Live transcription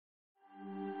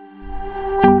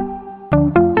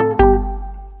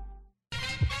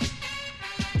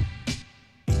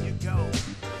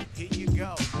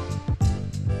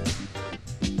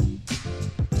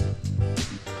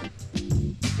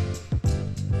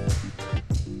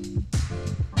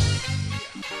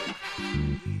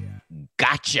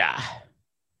Gotcha.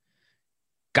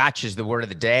 Gotcha is the word of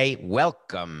the day.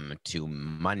 Welcome to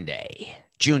Monday,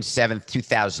 June 7th,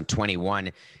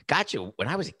 2021. Gotcha. When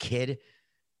I was a kid,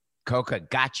 Coca,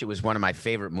 Gotcha was one of my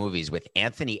favorite movies with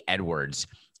Anthony Edwards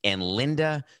and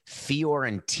Linda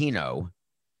Fiorentino.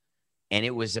 And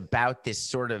it was about this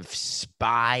sort of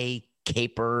spy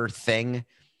caper thing.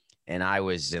 And I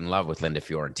was in love with Linda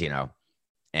Fiorentino.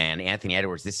 And Anthony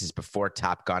Edwards, this is before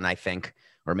Top Gun, I think,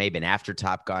 or maybe after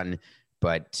Top Gun,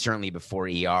 but certainly before ER.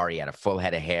 He had a full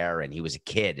head of hair and he was a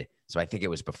kid. So I think it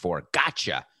was before.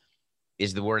 Gotcha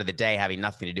is the word of the day, having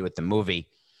nothing to do with the movie.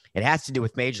 It has to do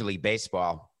with Major League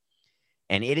Baseball.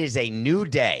 And it is a new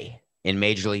day in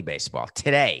Major League Baseball.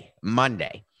 Today,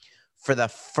 Monday, for the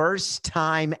first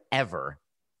time ever,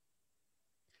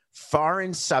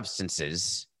 foreign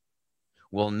substances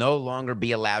will no longer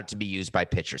be allowed to be used by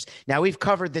pitchers. Now, we've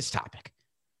covered this topic.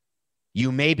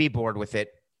 You may be bored with it,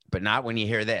 but not when you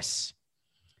hear this.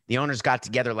 The owners got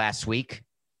together last week.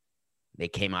 They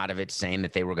came out of it saying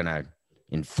that they were going to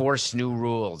enforce new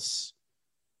rules.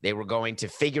 They were going to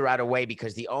figure out a way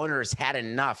because the owners had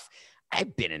enough.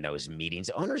 I've been in those meetings.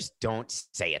 Owners don't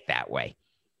say it that way,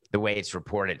 the way it's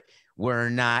reported. We're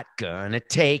not going to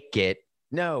take it.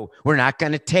 No, we're not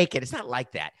going to take it. It's not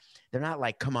like that. They're not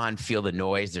like, come on, feel the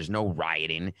noise. There's no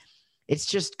rioting. It's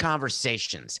just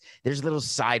conversations. There's little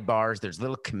sidebars. There's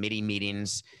little committee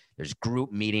meetings. There's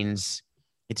group meetings.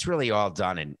 It's really all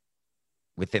done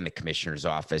within the commissioner's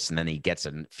office. And then he gets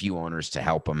a few owners to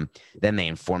help him. Then they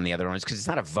inform the other owners because it's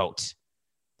not a vote.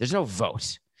 There's no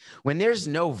vote. When there's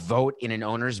no vote in an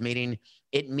owner's meeting,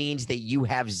 it means that you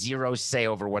have zero say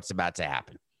over what's about to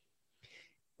happen.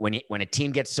 When a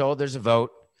team gets sold, there's a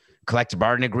vote. Collective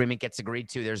bargaining agreement gets agreed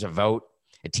to, there's a vote.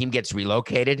 A team gets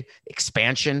relocated,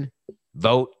 expansion,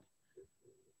 vote.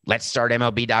 Let's start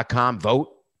MLB.com, vote.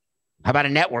 How about a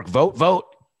network? Vote.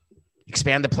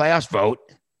 Expand the playoffs, vote.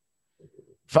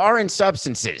 Foreign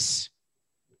substances,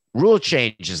 rule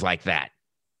changes like that.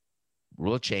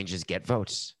 Rule changes get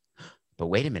votes. But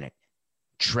wait a minute.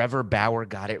 Trevor Bauer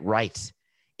got it right.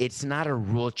 It's not a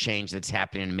rule change that's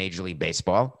happening in Major League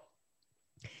Baseball.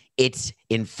 It's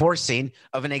enforcing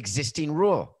of an existing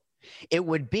rule. It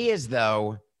would be as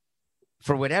though,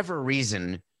 for whatever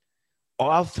reason,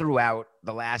 all throughout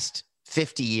the last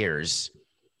 50 years,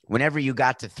 whenever you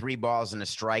got to 3 balls and a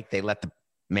strike, they let the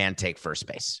man take first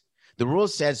base. The rule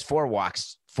says 4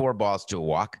 walks, 4 balls to a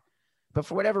walk. But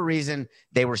for whatever reason,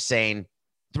 they were saying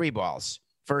 3 balls,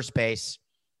 first base.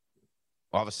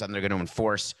 All of a sudden, they're going to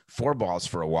enforce 4 balls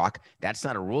for a walk. That's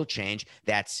not a rule change.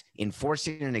 That's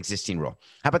enforcing an existing rule.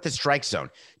 How about the strike zone?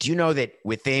 Do you know that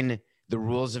within the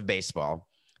rules of baseball,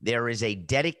 there is a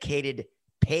dedicated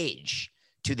page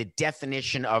to the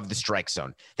definition of the strike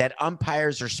zone that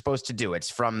umpires are supposed to do? It's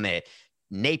from the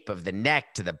nape of the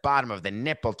neck to the bottom of the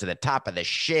nipple to the top of the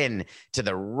shin to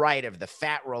the right of the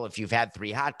fat roll if you've had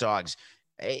 3 hot dogs.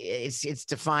 It's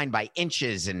defined by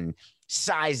inches and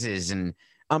sizes, and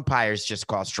umpires just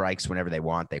call strikes whenever they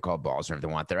want. They call balls whenever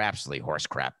they want. They're absolutely horse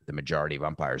crap, the majority of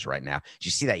umpires right now. Did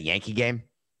you see that Yankee game?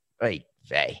 Hey.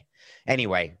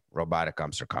 Anyway, robotic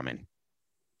umps are coming.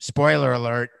 Spoiler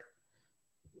alert.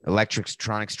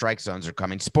 Electronic strike zones are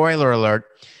coming. Spoiler alert.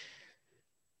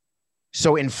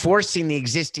 So enforcing the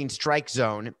existing strike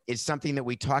zone is something that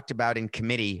we talked about in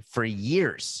committee for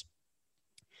years.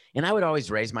 And I would always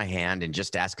raise my hand and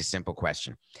just ask a simple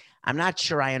question. I'm not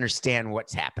sure I understand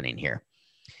what's happening here.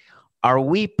 Are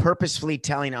we purposefully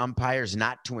telling umpires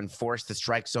not to enforce the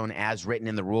strike zone as written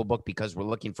in the rule book because we're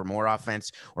looking for more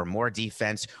offense or more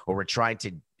defense, or we're trying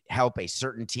to help a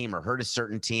certain team or hurt a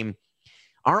certain team?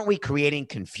 Aren't we creating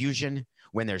confusion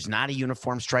when there's not a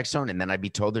uniform strike zone? And then I'd be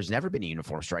told there's never been a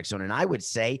uniform strike zone. And I would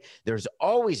say there's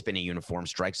always been a uniform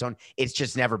strike zone. It's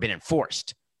just never been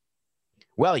enforced.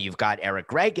 Well, you've got Eric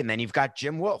Gregg, and then you've got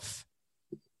Jim Wolf.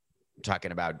 I'm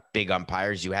talking about big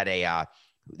umpires. You had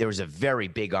there was a very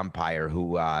big umpire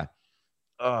who,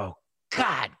 oh,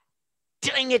 God,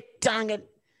 dang it.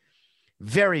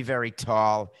 Very, very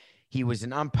tall. He was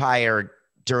an umpire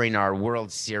during our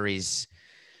World Series.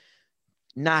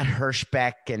 Not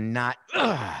Hirschbeck and not,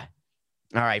 all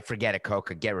right, forget it,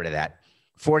 Coca. Get rid of that.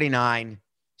 49,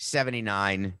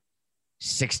 79,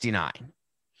 69.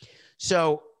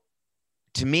 So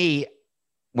to me,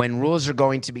 when rules are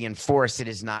going to be enforced, it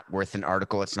is not worth an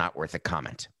article. It's not worth a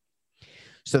comment.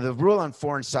 So the rule on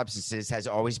foreign substances has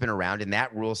always been around, and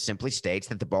that rule simply states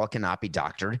that the ball cannot be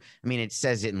doctored. I mean, it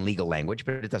says it in legal language,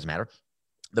 but it doesn't matter.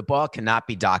 The ball cannot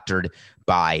be doctored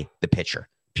by the pitcher,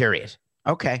 period.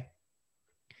 Okay.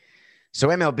 So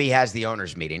MLB has the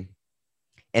owners meeting,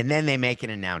 And then they make an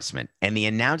announcement. And the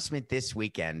announcement this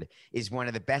weekend is one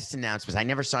of the best announcements. I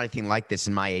never saw anything like this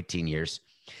in my 18 years,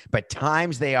 but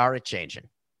times they are a-changing.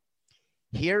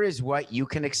 Here is what you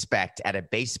can expect at a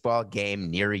baseball game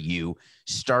near you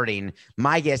starting.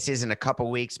 My guess is in a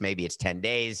couple weeks, maybe it's 10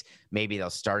 days. Maybe they'll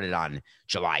start it on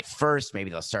July 1st. Maybe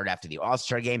they'll start after the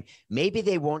All-Star game. Maybe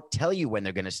they won't tell you when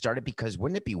they're going to start it, because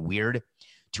wouldn't it be weird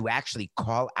to actually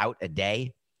call out a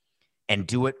day and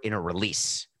do it in a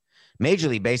release? Major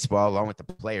League Baseball, along with the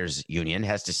Players Union,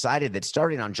 has decided that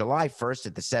starting on July 1st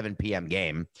at the 7 p.m.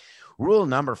 game, rule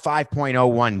number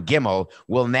 5.01 Gimel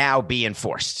will now be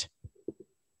enforced.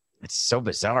 It's so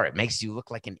bizarre. It makes you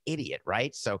look like an idiot,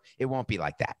 right? So it won't be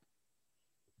like that,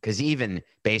 because even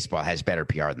baseball has better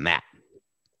PR than that.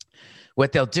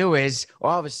 What they'll do is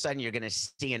all of a sudden you're going to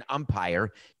see an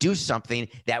umpire do something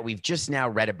that we've just now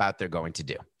read about they're going to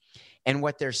do. And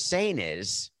what they're saying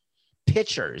is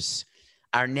pitchers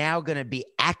are now going to be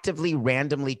actively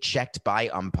randomly checked by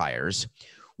umpires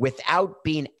without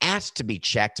being asked to be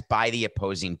checked by the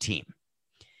opposing team.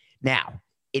 Now,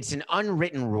 it's an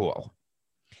unwritten rule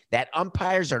that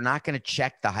umpires are not going to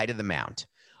check the height of the mound.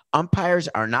 Umpires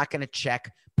are not going to check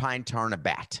pine tar in a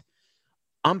bat.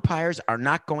 Umpires are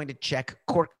not going to check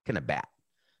cork in a bat.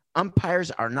 Umpires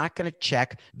are not going to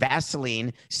check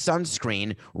Vaseline,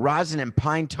 sunscreen, rosin, and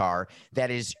pine tar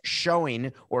that is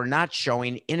showing or not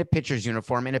showing in a pitcher's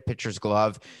uniform, in a pitcher's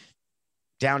glove,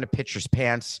 down to pitcher's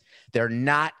pants. They're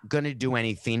not going to do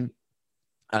anything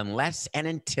unless and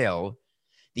until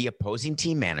the opposing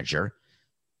team manager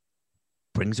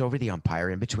brings over the umpire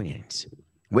in between innings,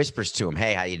 whispers to him,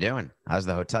 "Hey, how you doing? How's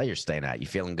the hotel you're staying at? You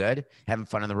feeling good? Having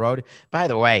fun on the road? By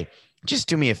the way, just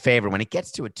do me a favor. When it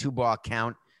gets to a 2-ball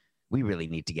count, we really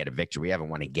need to get a victory. We haven't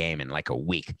won a game in like a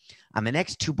week. On the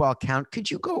next 2-ball count, could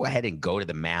you go ahead and go to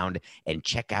the mound and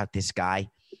check out this guy?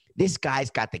 This guy's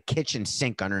got the kitchen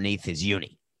sink underneath his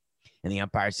uni." And the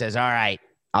umpire says, "All right,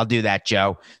 I'll do that,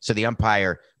 Joe." So the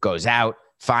umpire goes out,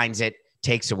 finds it,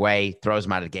 takes away, throws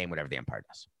him out of the game, whatever the umpire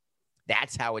does.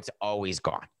 That's how it's always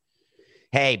gone.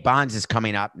 Hey, Bonds is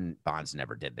coming up, and Bonds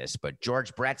never did this, but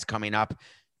George Brett's coming up.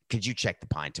 Could you check the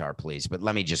pine tar, please? But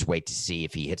let me just wait to see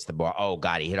if he hits the ball. Oh,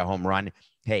 God, he hit a home run.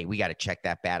 Hey, we got to check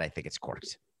that bat. I think it's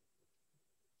corked.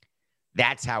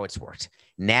 That's how it's worked.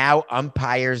 Now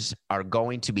umpires are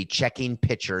going to be checking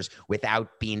pitchers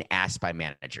without being asked by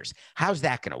managers. How's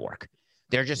that going to work?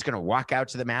 They're just going to walk out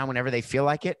to the mound whenever they feel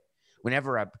like it?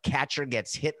 Whenever a catcher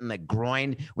gets hit in the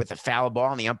groin with a foul ball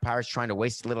and the umpire's trying to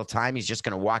waste a little time, he's just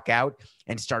going to walk out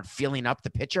and start feeling up the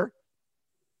pitcher?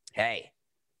 Hey,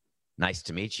 nice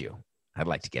to meet you. I'd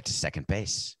like to get to second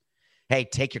base. Hey,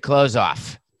 take your clothes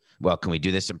off. Well, can we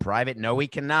do this in private? No, we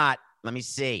cannot. Let me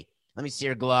see. Let me see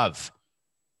your glove.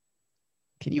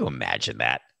 Can you imagine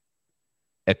that?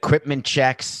 Equipment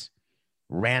checks,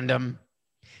 random.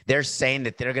 They're saying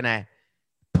that they're going to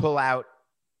pull out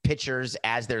pitchers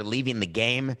as they're leaving the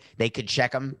game. They could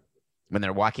check them when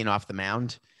they're walking off the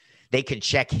mound. They could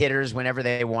check hitters whenever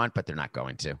they want, but they're not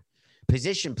going to.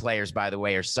 Position players, by the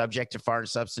way, are subject to foreign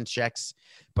substance checks,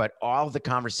 but all the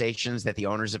conversations that the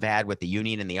owners have had with the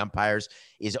union and the umpires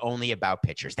is only about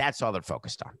pitchers. That's all they're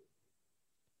focused on.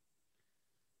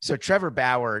 So Trevor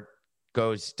Bauer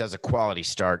does a quality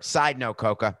start. Side note,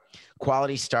 Coca,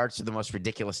 quality starts are the most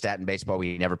ridiculous stat in baseball.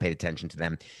 We never paid attention to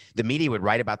them. The media would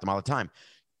write about them all the time.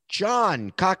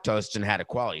 John Cocktoaston had a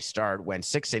quality start when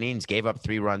 6 innings, gave up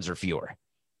 3 runs or fewer.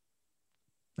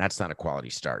 That's not a quality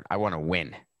start. I want to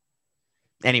win.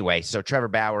 Anyway, so Trevor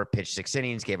Bauer pitched 6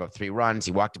 innings, gave up 3 runs.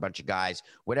 He walked a bunch of guys,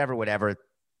 whatever.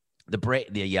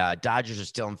 The Dodgers are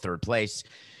still in 3rd place.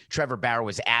 Trevor Bauer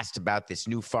was asked about this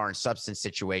new foreign substance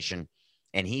situation,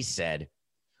 and he said,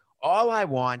 "All I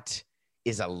want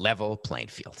is a level playing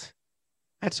field."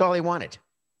 That's all he wanted.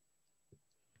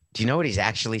 Do you know what he's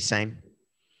actually saying?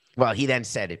 Well, he then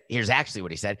said, here's actually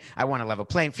what he said. "I want a level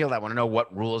playing field. I want to know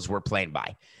what rules we're playing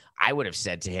by." I would have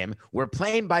said to him, "We're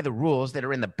playing by the rules that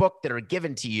are in the book that are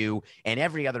given to you and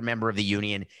every other member of the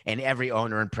union and every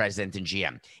owner and president and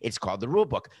GM. It's called the rule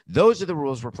book. Those are the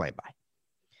rules we're playing by."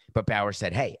 But Bauer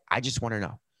said, "Hey, I just want to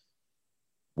know,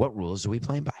 what rules are we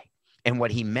playing by?" And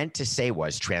what he meant to say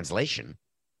was, translation,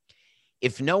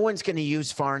 if no one's going to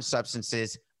use foreign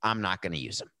substances, I'm not going to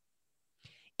use them.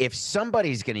 If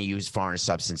somebody's going to use foreign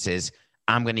substances,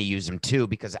 I'm going to use them too,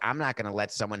 because I'm not going to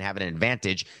let someone have an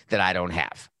advantage that I don't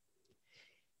have.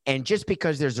 And just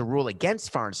because there's a rule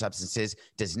against foreign substances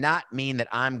does not mean that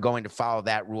I'm going to follow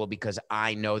that rule because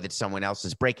I know that someone else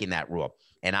is breaking that rule.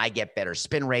 And I get better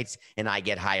spin rates and I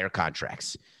get higher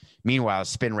contracts. Meanwhile,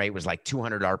 spin rate was like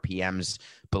 200 RPMs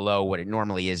below what it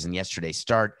normally is in yesterday's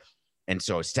start. And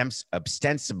so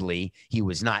ostensibly, he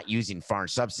was not using foreign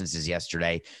substances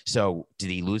yesterday. So did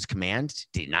he lose command?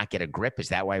 Did he not get a grip? Is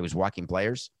that why he was walking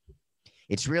players?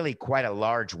 It's really quite a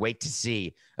large wait to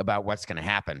see about what's going to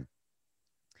happen.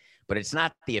 But it's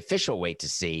not the official wait to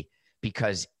see,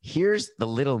 because here's the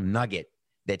little nugget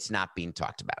that's not being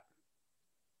talked about.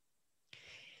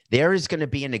 There is going to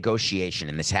be a negotiation,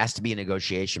 and this has to be a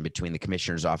negotiation between the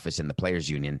commissioner's office and the players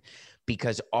union,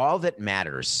 because all that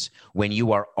matters when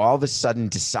you are all of a sudden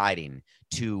deciding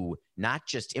to not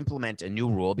just implement a new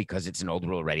rule because it's an old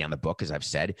rule already on the book, as I've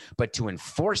said, but to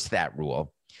enforce that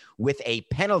rule with a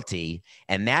penalty,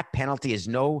 and that penalty is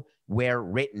nowhere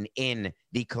written in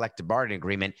the collective bargaining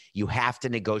agreement. You have to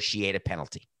negotiate a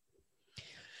penalty.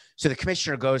 So the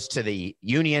commissioner goes to the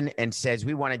union and says,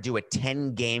 we want to do a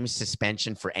 10-game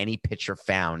suspension for any pitcher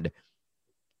found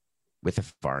with a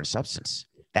foreign substance.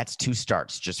 That's 2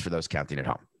 starts, just for those counting at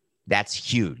home. That's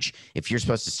huge. If you're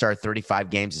supposed to start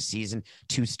 35 games a season,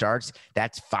 2 starts,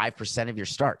 that's 5% of your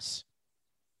starts.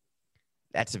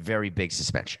 That's a very big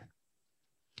suspension.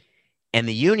 And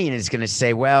the union is going to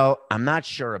say, well, I'm not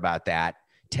sure about that.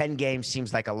 10 games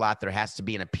seems like a lot. There has to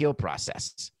be an appeal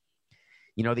process.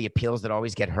 You know, the appeals that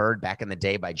always get heard back in the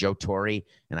day by Joe Torre,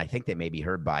 and I think they may be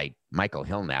heard by Michael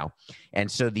Hill now.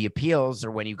 And so the appeals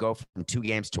are when you go from 2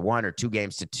 games to 1 or 2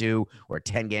 games to 2 or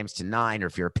 10 games to 9, or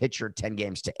if you're a pitcher, 10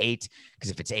 games to 8, because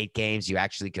if it's 8 games, you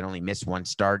actually can only miss 1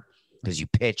 start because you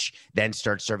pitch, then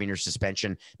start serving your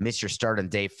suspension, miss your start on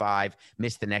day 5,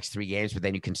 miss the next 3 games, but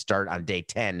then you can start on day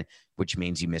 10, which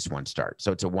means you miss 1 start.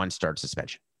 So it's a 1-start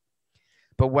suspension.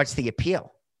 But what's the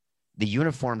appeal? The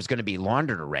uniform is going to be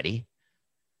laundered already.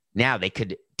 Now they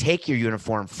could take your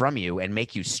uniform from you and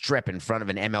make you strip in front of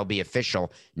an MLB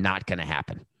official. Not going to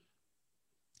happen.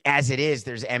 As it is,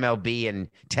 there's MLB and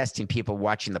testing people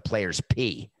watching the players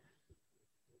pee.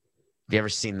 Have you ever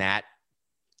seen that?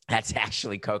 That's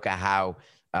actually, Coca, how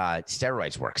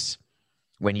steroids works.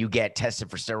 When you get tested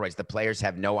for steroids, the players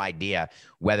have no idea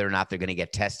whether or not they're going to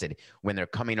get tested. When they're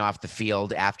coming off the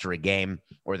field after a game,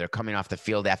 or they're coming off the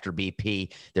field after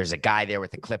BP, there's a guy there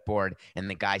with a clipboard, and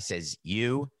the guy says,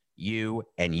 you,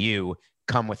 and you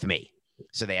come with me.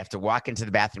 So they have to walk into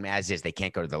the bathroom as is. They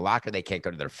can't go to the locker. They can't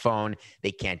go to their phone.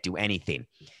 They can't do anything.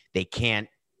 They can't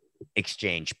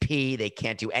exchange pee. They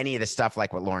can't do any of the stuff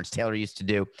like what Lawrence Taylor used to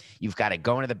do. You've got to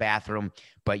go into the bathroom,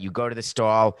 but you go to the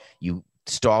stall,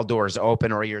 stall doors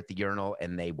open, or you're at the urinal,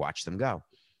 and they watch them go.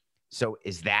 So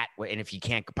is that, and if you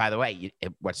can't, by the way,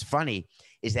 what's funny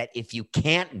is that if you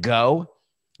can't go,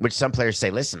 which some players say,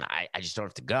 listen, I just don't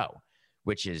have to go,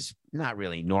 which is not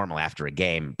really normal after a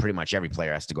game. Pretty much every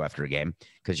player has to go after a game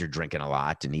because you're drinking a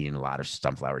lot and eating a lot of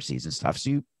sunflower seeds and stuff.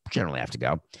 So you generally have to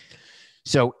go.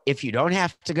 So if you don't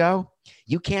have to go,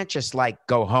 you can't just like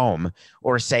go home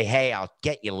or say, hey, I'll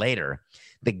get you later.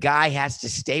 The guy has to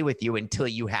stay with you until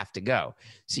you have to go.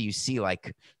 So you see like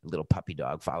a little puppy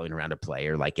dog following around a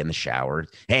player, like in the shower.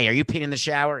 Hey, are you peeing in the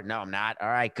shower? No, I'm not. All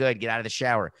right, good. Get out of the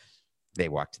shower. They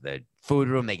walk to the food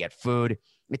room. They get food.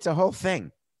 It's a whole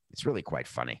thing. It's really quite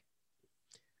funny.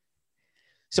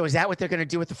 So is that what they're going to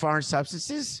do with the foreign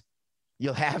substances?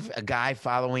 You'll have a guy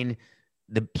following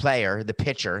the player, the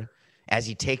pitcher, as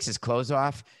he takes his clothes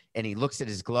off, and he looks at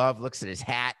his glove, looks at his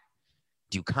hat.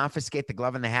 Do you confiscate the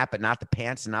glove and the hat, but not the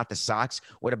pants and not the socks?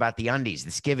 What about the undies,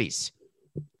 the skivvies?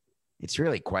 It's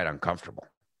really quite uncomfortable.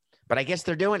 But I guess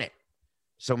they're doing it.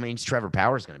 So it means Trevor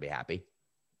Power is going to be happy.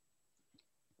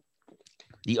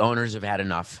 The owners have had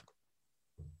enough.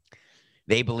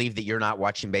 They believe that you're not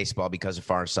watching baseball because of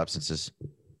foreign substances.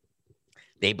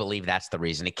 They believe that's the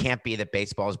reason. It can't be that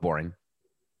baseball is boring.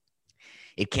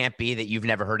 It can't be that you've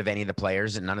never heard of any of the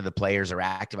players and none of the players are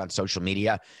active on social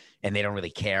media and they don't really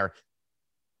care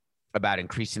about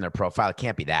increasing their profile. It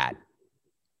can't be that.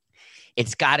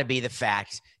 It's got to be the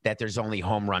fact that there's only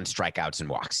home run, strikeouts, and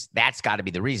walks. That's got to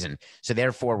be the reason. So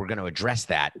therefore, we're going to address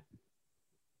that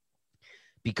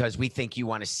because we think you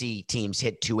want to see teams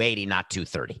hit 280, not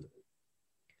 230.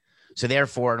 So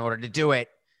therefore, in order to do it,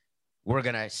 we're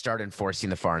going to start enforcing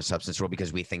the foreign substance rule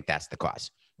because we think that's the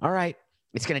cause. All right.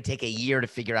 It's going to take a year to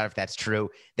figure out if that's true,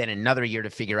 then another year to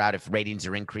figure out if ratings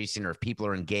are increasing or if people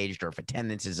are engaged or if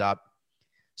attendance is up.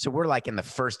 So we're like in the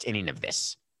first inning of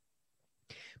this.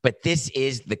 But this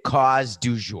is the cause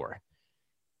du jour.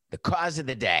 The cause of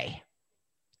the day.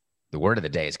 The word of the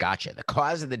day is gotcha. The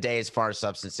cause of the day is foreign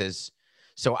substances.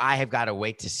 So I have got to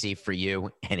wait to see for you,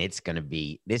 and it's going to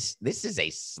be this. This is a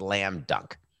slam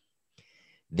dunk.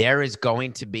 There is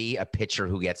going to be a pitcher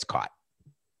who gets caught.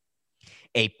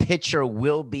 A pitcher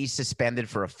will be suspended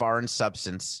for a foreign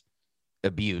substance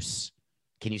abuse.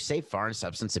 Can you say foreign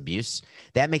substance abuse?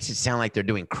 That makes it sound like they're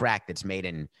doing crack that's made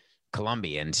in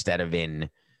Columbia instead of in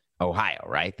Ohio,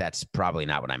 right? That's probably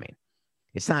not what I mean.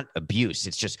 It's not abuse.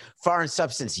 It's just foreign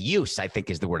substance use, I think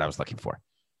is the word I was looking for.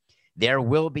 There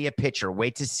will be a pitcher,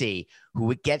 wait to see,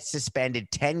 who gets suspended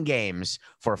 10 games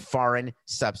for foreign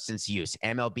substance use.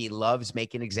 MLB loves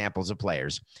making examples of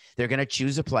players. They're going to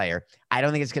choose a player. I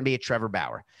don't think it's going to be a Trevor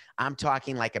Bauer. I'm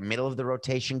talking like a middle of the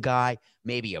rotation guy,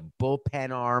 maybe a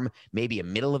bullpen arm, maybe a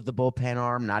middle of the bullpen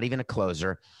arm, not even a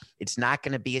closer. It's not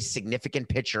going to be a significant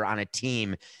pitcher on a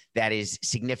team that is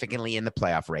significantly in the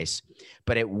playoff race,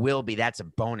 but it will be. That's a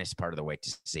bonus part of the wait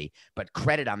to see. But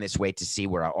credit on this wait to see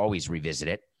where I always revisit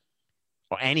it.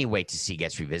 Or any wait to see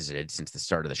gets revisited since the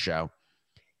start of the show.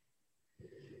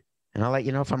 And I'll let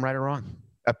you know if I'm right or wrong.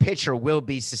 A pitcher will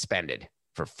be suspended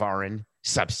for foreign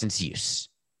substance use.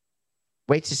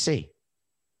 Wait to see.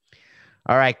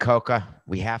 All right, Coca,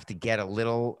 we have to get a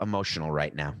little emotional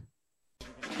right now.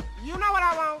 You know what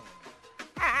I want?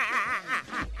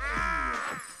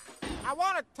 I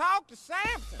want to talk to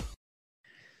Samson.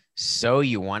 So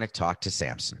you want to talk to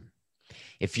Samson.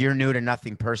 If you're new to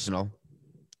Nothing Personal,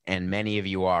 and many of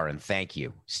you are, and thank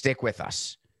you. Stick with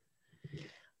us.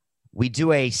 We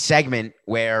do a segment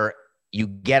where you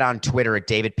get on Twitter at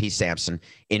David P. Samson.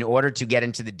 In order to get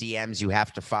into the DMs, you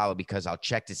have to follow because I'll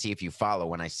check to see if you follow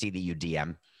when I see that you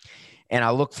DM. And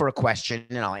I'll look for a question,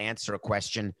 and I'll answer a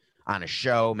question on a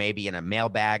show, maybe in a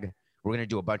mailbag. We're going to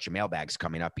do a bunch of mailbags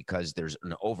coming up because there's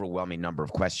an overwhelming number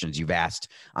of questions you've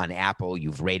asked on Apple,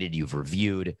 you've rated, you've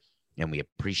reviewed, and we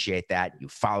appreciate that. You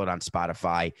followed on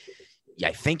Spotify.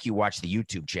 I think you watch the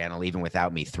YouTube channel even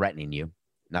without me threatening you.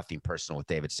 Nothing Personal with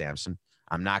David Samson.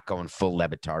 I'm not going full Le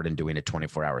Batard and doing a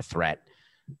 24-hour threat.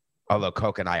 Although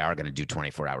Coca and I are going to do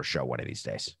 24-hour show one of these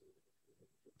days.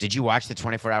 Did you watch the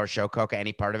 24-hour show, Coca?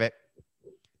 Any part of it?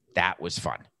 That was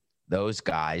fun. Those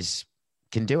guys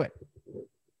can do it.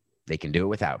 They can do it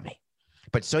without me.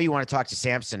 But So You Want to Talk to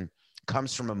Samson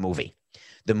comes from a movie.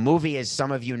 The movie, as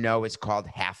some of you know, is called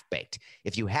Half Baked.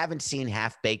 If you haven't seen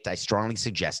Half Baked, I strongly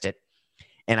suggest it.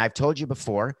 And I've told you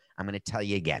before, I'm going to tell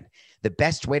you again. The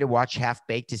best way to watch Half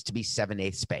Baked is to be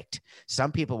 7/8 baked.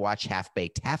 Some people watch Half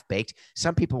Baked, half baked.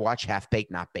 Some people watch Half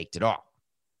Baked, not baked at all.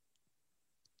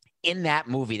 In that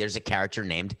movie, there's a character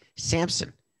named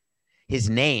Samson. His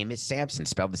name is Samson,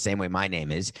 spelled the same way my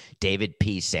name is. David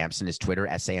P. Samson is Twitter,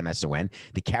 Samson.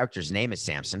 The character's name is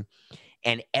Samson.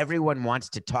 And everyone wants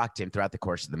to talk to him throughout the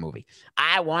course of the movie.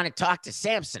 I want to talk to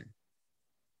Samson.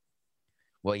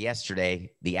 Well, yesterday,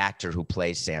 the actor who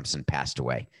plays Samson passed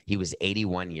away. He was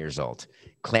 81 years old.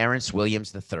 Clarence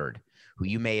Williams III, who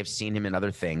you may have seen him in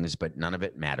other things, but none of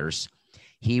it matters.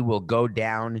 He will go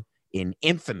down in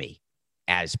infamy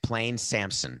as playing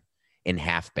Samson in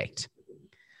Half Baked.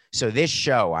 So this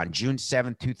show on June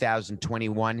 7th,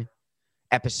 2021,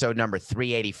 episode number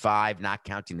 385, not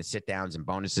counting the sit-downs and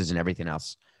bonuses and everything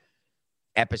else.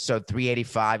 Episode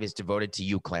 385 is devoted to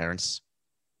you, Clarence.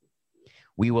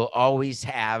 We will always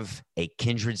have a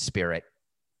kindred spirit.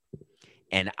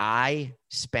 And I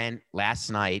spent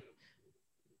last night,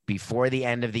 before the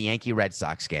end of the Yankee-Red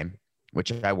Sox game,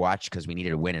 which I watched because we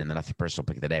needed a win in the Nothing Personal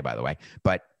pick of the day, by the way,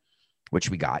 but which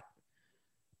we got.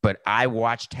 But I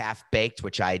watched Half Baked,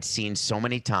 which I had seen so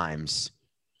many times,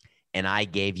 and I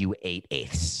gave you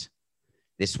 8/8.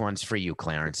 This one's for you,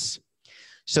 Clarence.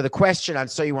 So the question on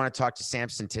So You Want to Talk to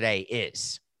Samson today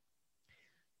is,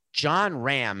 John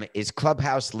Ram is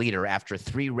clubhouse leader after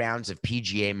 3 rounds of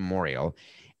PGA Memorial,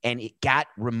 and it got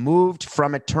removed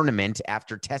from a tournament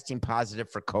after testing positive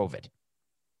for COVID.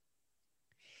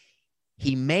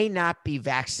 He may not be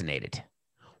vaccinated.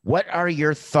 What are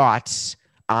your thoughts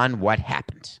on what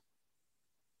happened?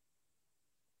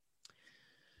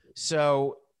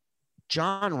 So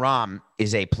John Rahm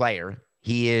is a player.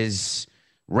 He is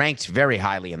ranked very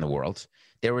highly in the world.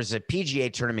 There was a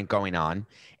PGA tournament going on,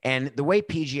 and the way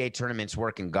PGA tournaments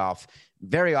work in golf,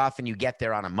 very often you get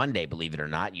there on a Monday, believe it or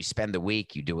not. You spend the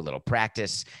week, you do a little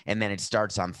practice, and then it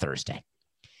starts on Thursday.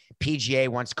 PGA,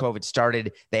 once COVID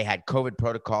started, they had COVID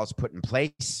protocols put in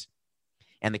place,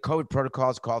 and the COVID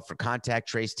protocols called for contact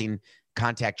tracing,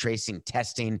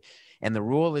 testing, and the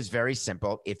rule is very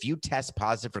simple. If you test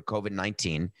positive for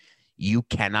COVID-19, you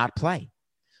cannot play.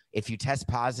 If you test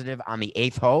positive on the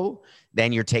 8th hole,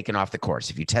 then you're taken off the course.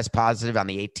 If you test positive on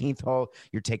the 18th hole,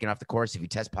 you're taken off the course. If you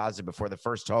test positive before the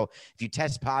first hole, if you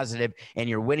test positive and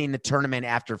you're winning the tournament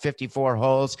after 54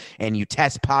 holes and you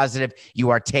test positive, you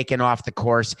are taken off the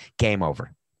course. Game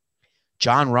over.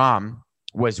 John Rahm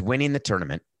was winning the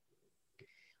tournament.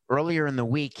 Earlier in the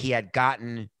week, he had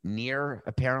gotten near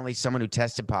apparently someone who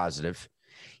tested positive.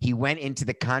 He went into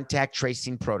the contact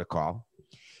tracing protocol.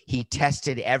 He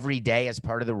tested every day as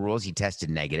part of the rules. He tested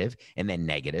negative and then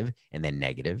negative and then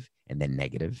negative and then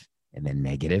negative and then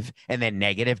negative and then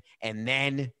negative. And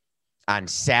then on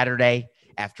Saturday,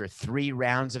 after 3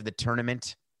 rounds of the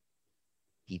tournament,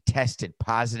 he tested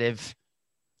positive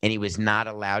and he was not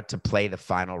allowed to play the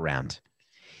final round.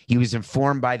 He was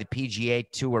informed by the PGA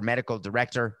Tour medical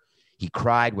director. He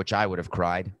cried, which I would have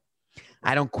cried.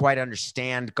 I don't quite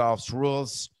understand golf's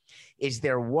rules. Is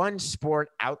there one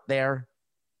sport out there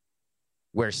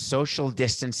where social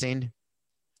distancing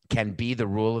can be the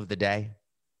rule of the day?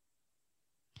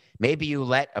 Maybe you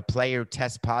let a player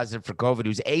test positive for COVID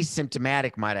who's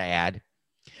asymptomatic, might I add,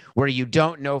 where you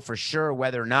don't know for sure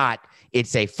whether or not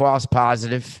it's a false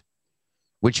positive,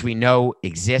 which we know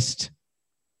exists.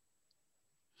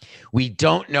 We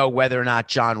don't know whether or not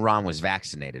Jon Rahm was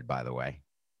vaccinated, by the way.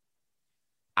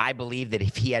 I believe that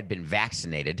if he had been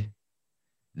vaccinated,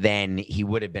 then he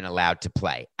would have been allowed to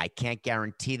play. I can't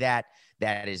guarantee that.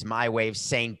 That is my way of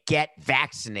saying get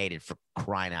vaccinated, for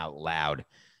crying out loud,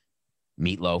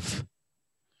 Meatloaf.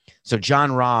 So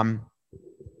Jon Rahm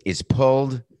is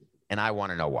pulled, and I want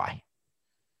to know why.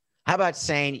 How about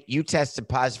saying you tested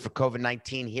positive for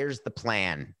COVID-19? Here's the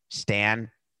plan, Stan.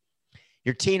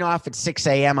 You're teeing off at 6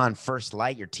 a.m. on first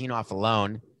light. You're teeing off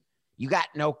alone. You got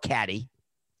no caddy.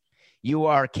 You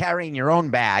are carrying your own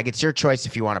bag. It's your choice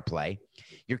if you want to play.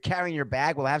 You're carrying your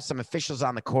bag. We'll have some officials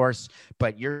on the course,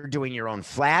 but you're doing your own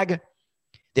flag.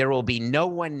 There will be no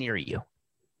one near you.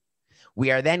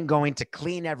 We are then going to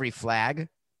clean every flag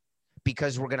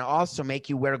because we're going to also make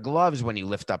you wear gloves when you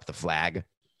lift up the flag,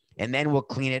 and then we'll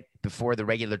clean it before the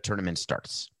regular tournament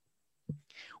starts.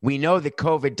 We know that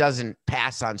COVID doesn't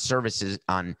pass on surfaces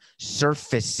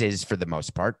for the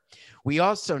most part. We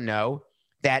also know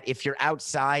that if you're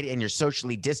outside and you're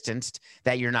socially distanced,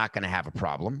 that you're not going to have a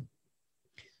problem.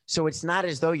 So it's not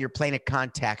as though you're playing a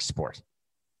contact sport.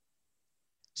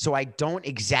 So I don't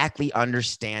exactly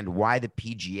understand why the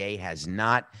PGA has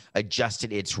not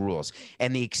adjusted its rules.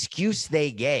 And the excuse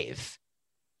they gave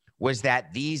was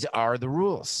that these are the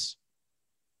rules.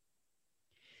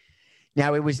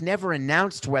 Now, it was never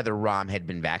announced whether Rahm had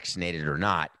been vaccinated or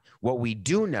not. What we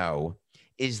do know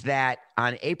is that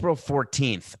on April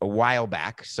 14th, a while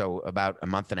back, so about a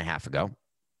month and a half ago,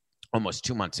 almost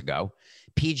 2 months ago,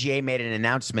 PGA made an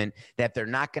announcement that they're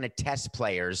not going to test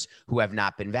players who have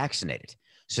not been vaccinated.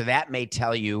 So that may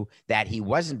tell you that he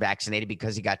wasn't vaccinated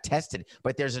because he got tested.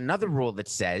 But there's another rule that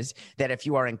says that if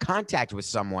you are in contact with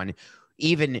someone,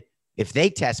 even if they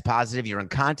test positive, you're in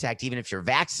contact, even if you're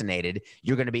vaccinated,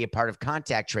 you're going to be a part of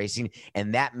contact tracing.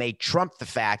 And that may trump the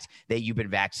fact that you've been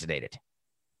vaccinated.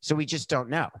 So we just don't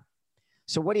know.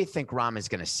 So what do you think Rahm is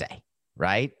going to say,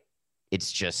 right?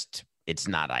 It's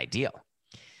not ideal.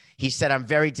 He said, I'm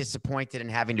very disappointed in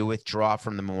having to withdraw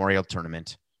from the Memorial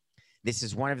Tournament. This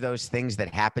is one of those things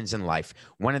that happens in life,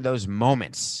 one of those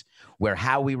moments where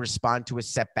how we respond to a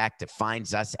setback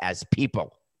defines us as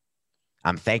people.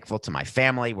 I'm thankful to my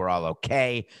family. We're all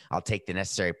okay. I'll take the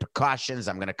necessary precautions.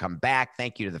 I'm going to come back.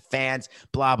 Thank you to the fans,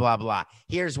 blah, blah, blah.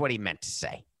 Here's what he meant to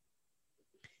say.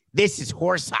 This is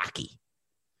horse hockey.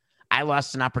 I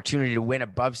lost an opportunity to win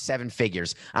above 7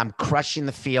 figures. I'm crushing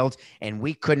the field, and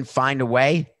we couldn't find a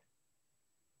way.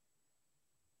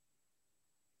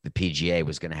 The PGA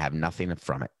was going to have nothing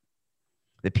from it.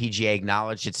 The PGA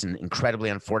acknowledged it's an incredibly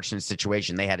unfortunate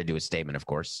situation. They had to do a statement, of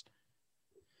course.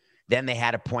 Then they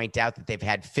had to point out that they've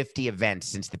had 50 events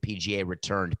since the PGA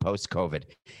returned post-COVID,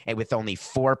 and with only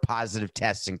 4 positive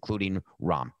tests, including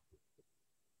Rahm.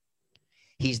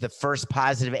 He's the first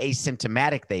positive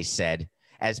asymptomatic, they said,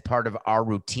 as part of our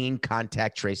routine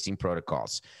contact tracing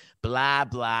protocols. Blah,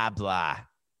 blah, blah.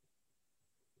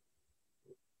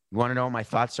 You want to know what my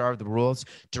thoughts are of the rules?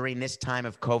 During this time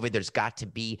of COVID, there's got to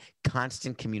be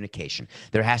constant communication.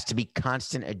 There has to be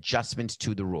constant adjustments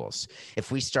to the rules.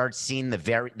 If we start seeing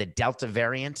the Delta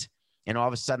variant, and all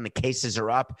of a sudden the cases are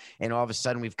up, and all of a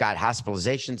sudden we've got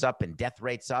hospitalizations up and death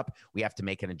rates up, we have to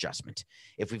make an adjustment.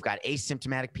 If we've got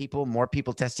asymptomatic people, more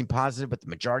people testing positive, but the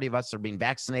majority of us are being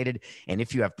vaccinated, and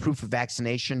if you have proof of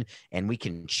vaccination and we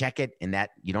can check it and that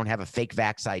you don't have a fake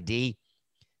vax ID,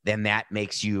 then that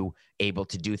makes you able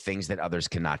to do things that others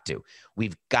cannot do.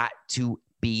 We've got to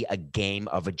be a game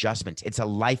of adjustments. It's a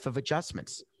life of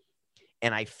adjustments.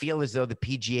 And I feel as though the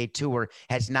PGA Tour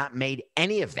has not made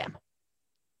any of them.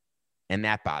 And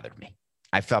that bothered me.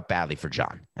 I felt badly for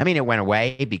Jon. I mean, it went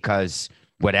away because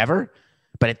whatever,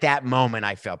 but at that moment,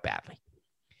 I felt badly.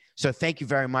 So thank you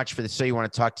very much for the So You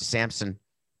Want to Talk to Samson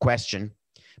question.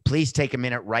 Please take a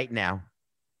minute right now.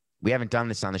 We haven't done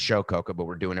this on the show, Coco, but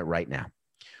we're doing it right now.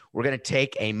 We're going to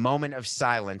take a moment of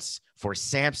silence for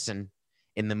Samson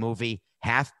in the movie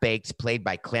Half-Baked, played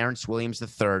by Clarence Williams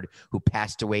III, who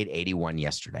passed away at 81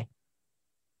 yesterday.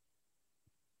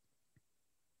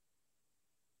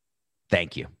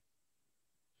 Thank you.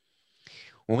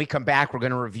 When we come back, we're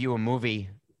going to review a movie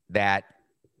that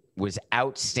was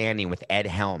outstanding with Ed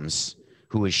Helms,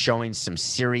 who is showing some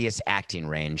serious acting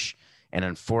range. And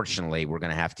unfortunately, we're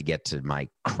going to have to get to my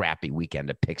crappy weekend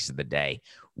of picks of the day.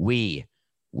 We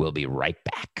will be right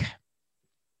back.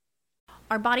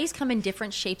 Our bodies come in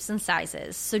different shapes and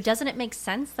sizes, so doesn't it make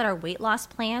sense that our weight loss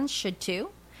plans should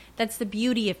too? That's the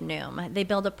beauty of Noom. They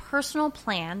build a personal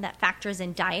plan that factors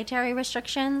in dietary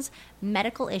restrictions,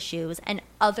 medical issues, and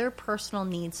other personal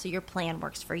needs so your plan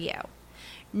works for you.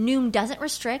 Noom doesn't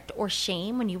restrict or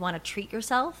shame when you want to treat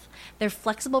yourself. Their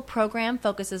flexible program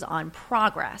focuses on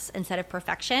progress instead of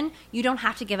perfection. You don't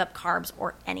have to give up carbs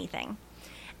or anything.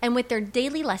 And with their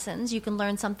daily lessons, you can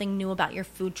learn something new about your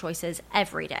food choices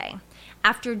every day.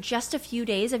 After just a few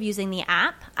days of using the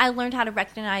app, I learned how to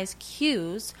recognize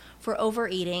cues for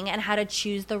overeating and how to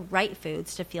choose the right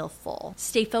foods to feel full.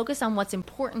 Stay focused on what's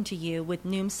important to you with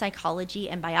Noom's psychology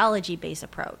and biology-based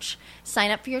approach. Sign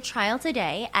up for your trial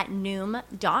today at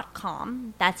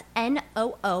Noom.com. That's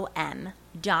Noom.com.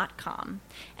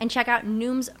 And check out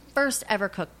Noom's first ever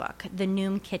cookbook, The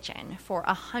Noom Kitchen, for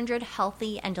 100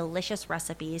 healthy and delicious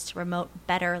recipes to promote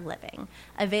better living.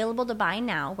 Available to buy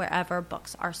now wherever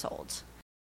books are sold.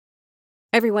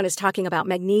 Everyone is talking about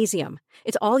magnesium.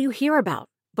 It's all you hear about.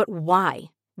 But why?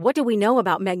 What do we know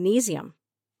about magnesium?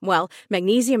 Well,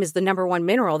 magnesium is the number one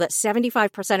mineral that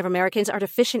 75% of Americans are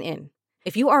deficient in.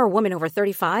 If you are a woman over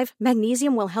 35,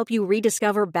 magnesium will help you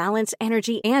rediscover balance,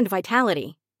 energy, and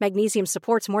vitality. Magnesium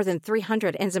supports more than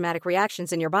 300 enzymatic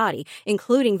reactions in your body,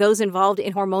 including those involved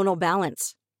in hormonal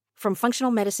balance. From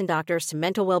functional medicine doctors to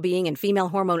mental well-being and female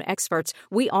hormone experts,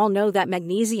 we all know that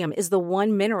magnesium is the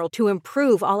one mineral to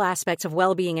improve all aspects of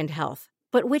well-being and health.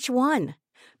 But which one?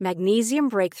 Magnesium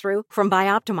Breakthrough from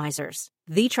Bioptimizers,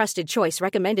 the trusted choice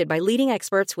recommended by leading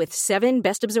experts with 7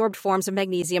 best-absorbed forms of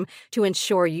magnesium to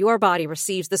ensure your body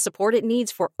receives the support it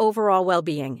needs for overall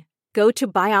well-being. Go to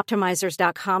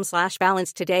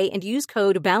bioptimizers.com/balance today and use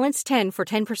code BALANCE10 for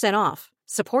 10% off.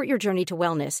 Support your journey to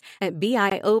wellness at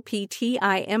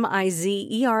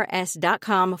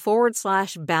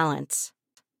bioptimizers.com/balance.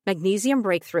 Magnesium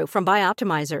Breakthrough from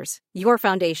Bioptimizers, your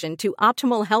foundation to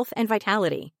optimal health and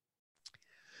vitality.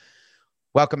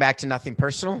 Welcome back to Nothing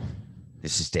Personal.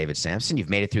 This is David Sampson. You've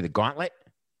made it through the gauntlet.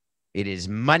 It is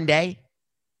Monday.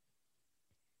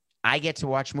 I get to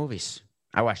watch movies.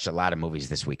 I watched a lot of movies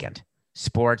this weekend.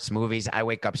 Sports, movies. I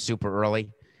wake up super early.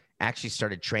 Actually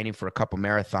started training for a couple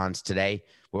marathons today.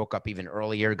 Woke up even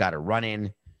earlier, got a run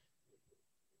in.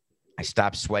 I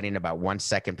stopped sweating about 1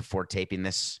 second before taping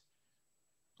this.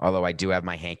 Although I do have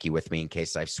my hanky with me in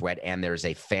case I sweat. And there's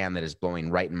a fan that is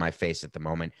blowing right in my face at the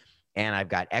moment. And I've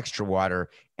got extra water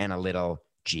and a little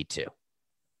G2.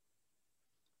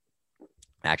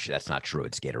 Actually, that's not true.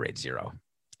 It's Gatorade Zero.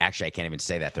 Actually, I can't even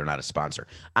say that. They're not a sponsor.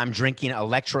 I'm drinking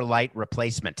electrolyte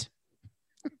replacement.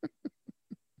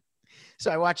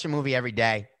 So I watch a movie every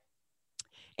day.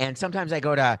 And sometimes I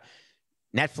go to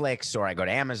Netflix or I go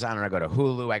to Amazon or I go to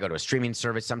Hulu. I go to a streaming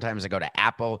service. Sometimes I go to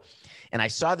Apple. And I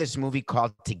saw this movie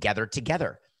called Together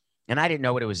Together. And I didn't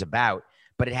know what it was about,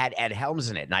 but it had Ed Helms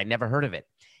in it. And I'd never heard of it.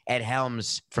 Ed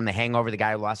Helms from The Hangover, the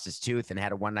guy who lost his tooth and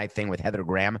had a one-night thing with Heather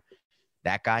Graham,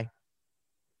 that guy.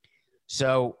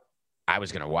 So I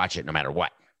was going to watch it no matter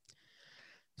what.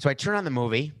 So I turn on the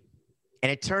movie,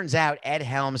 and it turns out Ed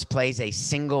Helms plays a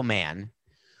single man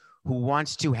who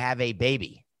wants to have a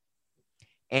baby.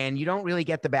 And you don't really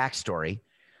get the backstory.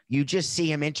 You just see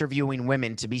him interviewing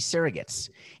women to be surrogates.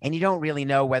 And you don't really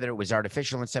know whether it was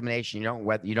artificial insemination. You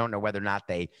don't know whether or not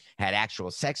they had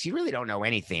actual sex. You really don't know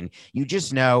anything. You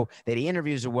just know that he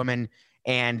interviews a woman,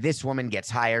 and this woman gets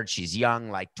hired. She's young,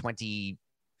 like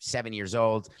 27 years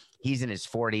old. He's in his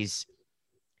 40s,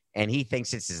 and he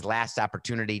thinks it's his last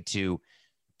opportunity to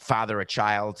father a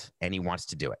child, and he wants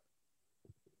to do it.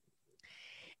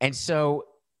 And so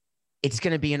it's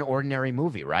going to be an ordinary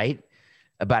movie, right?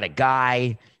 About a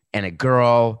guy and a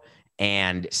girl,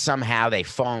 and somehow they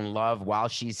fall in love while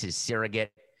she's his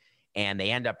surrogate, and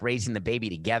they end up raising the baby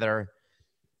together.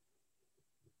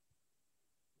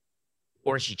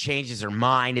 Or she changes her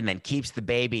mind and then keeps the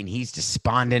baby, and he's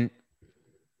despondent.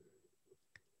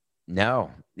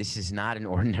 No, this is not an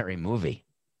ordinary movie.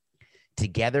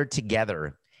 Together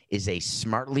Together is a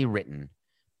smartly written,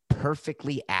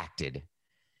 perfectly acted,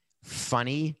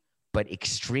 funny, but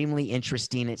extremely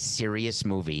interesting and serious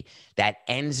movie that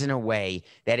ends in a way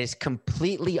that is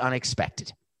completely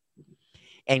unexpected.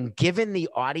 And given the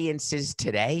audiences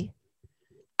today,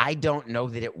 I don't know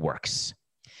that it works.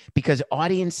 Because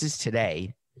audiences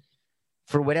today,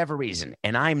 for whatever reason,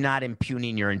 and I'm not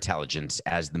impugning your intelligence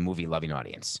as the movie-loving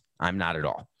audience. I'm not at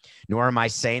all. Nor am I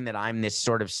saying that I'm this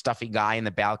sort of stuffy guy in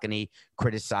the balcony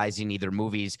criticizing either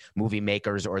movies, movie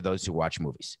makers, or those who watch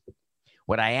movies.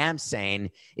 What I am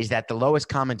saying is that the lowest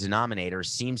common denominator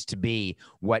seems to be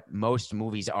what most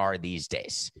movies are these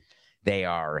days. They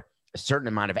are a certain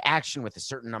amount of action with a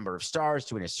certain number of stars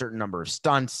doing a certain number of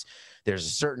stunts. There's a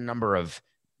certain number of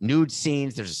nude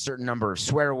scenes. There's a certain number of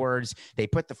swear words. They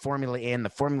put the formula in. The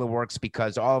formula works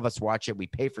because all of us watch it. We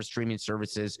pay for streaming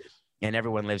services, and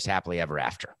everyone lives happily ever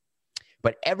after.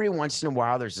 But every once in a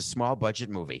while, there's a small budget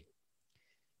movie,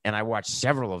 and I watched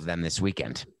several of them this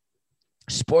weekend.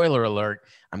 Spoiler alert,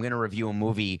 I'm going to review a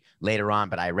movie later on,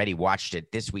 but I already watched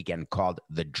it this weekend called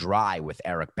The Dry with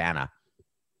Eric Bana,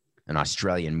 an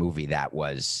Australian movie that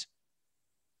was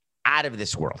out of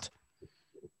this world.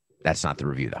 That's not the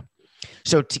review, though.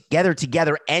 So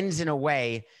Together ends in a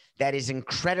way that is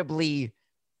incredibly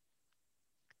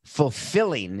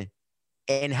fulfilling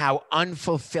in how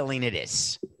unfulfilling it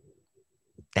is.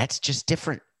 That's just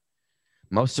different.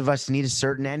 Most of us need a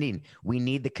certain ending. We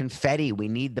need the confetti. We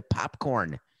need the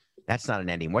popcorn. That's not an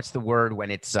ending. What's the word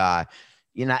when it's, a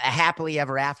happily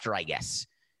ever after, I guess.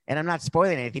 And I'm not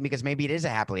spoiling anything because maybe it is a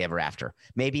happily ever after.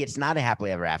 Maybe it's not a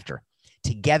happily ever after.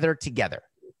 Together.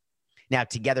 Now,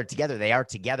 together, they are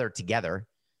together.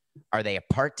 Are they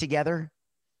apart together?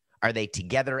 Are they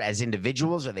together as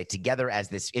individuals? Are they together as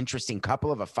this interesting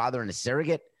couple of a father and a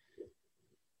surrogate?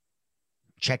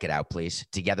 Check it out, please.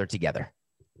 Together.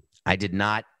 I did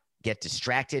not get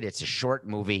distracted. It's a short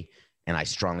movie, and I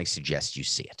strongly suggest you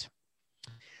see it.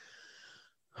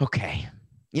 Okay.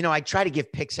 I try to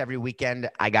give picks every weekend.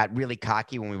 I got really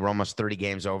cocky when we were almost 30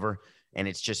 games over, and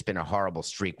it's just been a horrible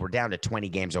streak. We're down to 20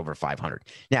 games over 500.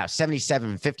 Now,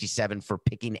 77-57 for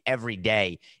picking every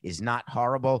day is not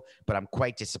horrible, but I'm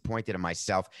quite disappointed in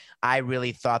myself. I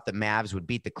really thought the Mavs would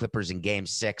beat the Clippers in Game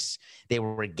 6. They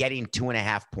were getting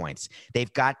 2.5 points.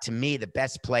 They've got, to me, the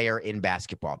best player in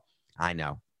basketball. I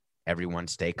know. Everyone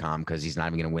stay calm because he's not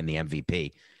even going to win the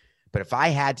MVP. But if I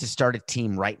had to start a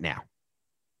team right now,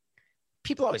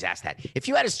 people always ask that. If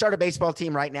you had to start a baseball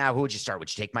team right now, who would you start?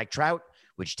 Would you take Mike Trout?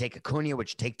 Would you take Acuna? Would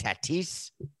you take Tatis?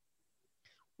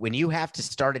 When you have to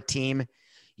start a team,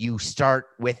 you start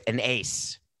with an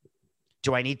ace.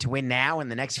 Do I need to win now in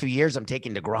the next few years? I'm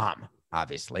taking DeGrom,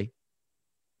 obviously.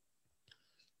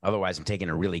 Otherwise, I'm taking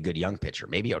a really good young pitcher.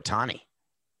 Maybe Ohtani.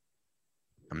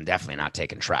 I'm definitely not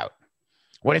taking Trout.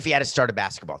 What if you had to start a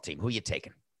basketball team? Who are you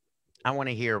taking? I want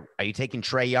to hear, are you taking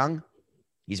Trae Young?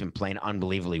 He's been playing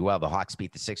unbelievably well. The Hawks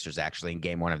beat the Sixers, actually, in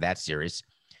game 1 of that series.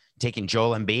 Taking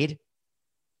Joel Embiid?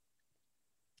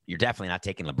 You're definitely not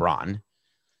taking LeBron.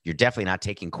 You're definitely not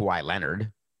taking Kawhi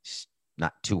Leonard. He's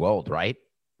not too old, right?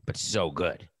 But so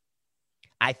good.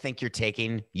 I think you're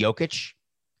taking Jokic,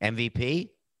 MVP?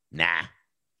 Nah.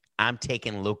 I'm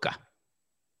taking Luka.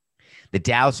 The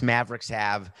Dallas Mavericks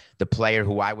have the player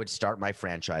who I would start my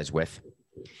franchise with.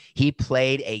 He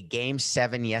played a Game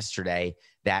 7 yesterday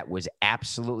that was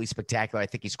absolutely spectacular. I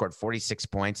think he scored 46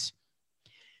 points.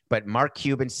 But Mark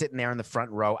Cuban sitting there in the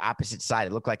front row, opposite side.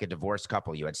 It looked like a divorced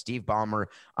couple. You had Steve Ballmer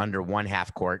under one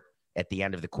half court at the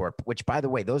end of the court, which, by the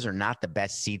way, those are not the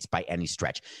best seats by any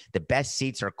stretch. The best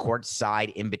seats are court side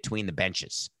in between the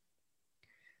benches.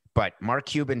 But Mark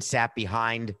Cuban sat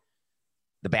behind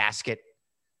the basket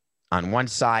on one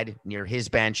side near his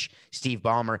bench. Steve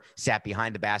Ballmer sat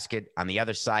behind the basket on the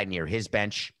other side near his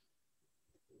bench.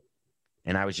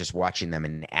 And I was just watching them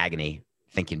in agony,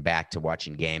 thinking back to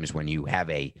watching games when you have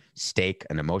a stake,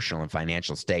 an emotional and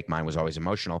financial stake. Mine was always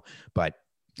emotional, but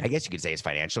I guess you could say it's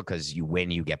financial because you win,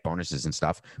 you get bonuses and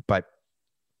stuff. But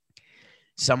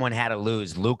someone had to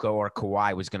lose. Luka or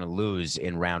Kawhi was going to lose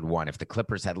in round 1. If the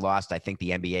Clippers had lost, I think the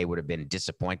NBA would have been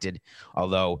disappointed,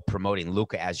 although promoting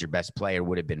Luka as your best player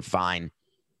would have been fine.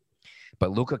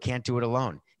 But Luka can't do it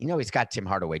alone. He's got Tim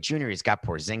Hardaway Jr., he's got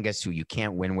Porzingis, who you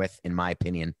can't win with, in my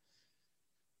opinion.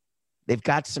 They've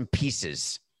got some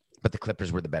pieces, but the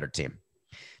Clippers were the better team.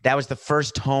 That was the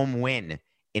first home win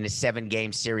in a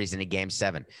 7-game series in a Game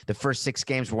 7. The first 6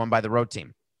 games were won by the road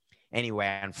team. Anyway,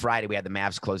 on Friday, we had the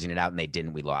Mavs closing it out, and they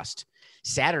didn't. We lost.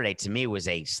 Saturday, to me, was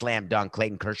a slam dunk.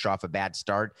 Clayton Kershaw off a bad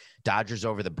start. Dodgers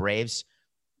over the Braves.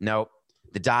 No,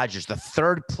 the Dodgers, the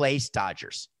third-place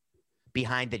Dodgers,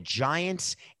 behind the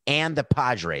Giants and the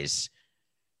Padres.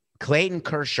 Clayton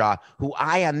Kershaw, who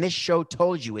I on this show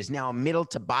told you is now a middle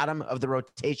to bottom of the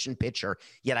rotation pitcher,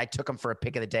 yet I took him for a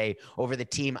pick of the day over the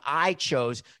team I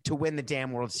chose to win the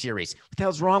damn World Series. What the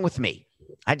hell's wrong with me?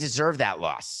 I deserve that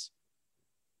loss.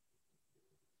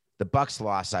 The Bucks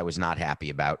loss I was not happy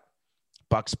about.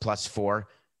 Bucks +4.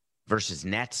 versus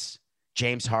Nets.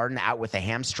 James Harden out with a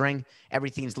hamstring.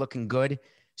 Everything's looking good.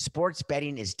 Sports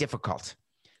betting is difficult.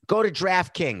 Go to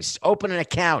DraftKings. Open an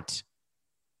account.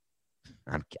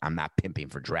 I'm not pimping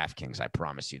for DraftKings. I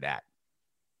promise you that.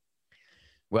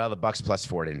 Well, the Bucks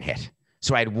 +4 didn't hit.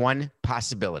 So I had one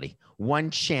possibility, one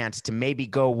chance to maybe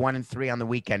go 1-3 on the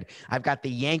weekend. I've got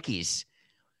the Yankees,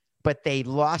 but they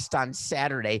lost on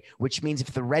Saturday, which means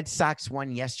if the Red Sox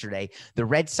won yesterday, the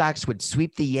Red Sox would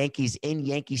sweep the Yankees in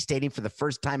Yankee Stadium for the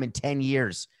first time in 10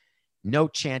 years. No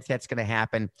chance that's going to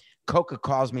happen. Coca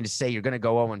calls me to say, you're going to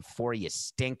go 0-4, you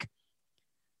stink.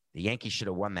 The Yankees should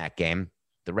have won that game.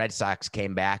 The Red Sox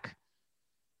came back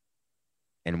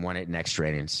and won it in extra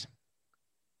innings.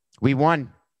 We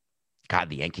won. God,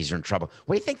 the Yankees are in trouble.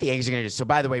 What do you think the Yankees are going to do? So,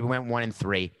 by the way, we went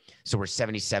 1-3, so we're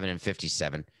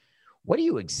 77-57. What do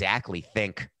you exactly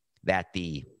think that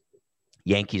the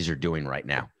Yankees are doing right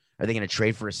now? Are they going to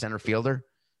trade for a center fielder? Are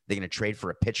they going to trade for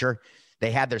a pitcher?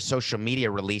 They had their social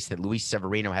media release that Luis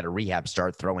Severino had a rehab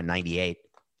start throwing 98.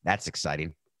 That's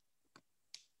exciting.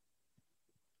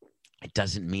 It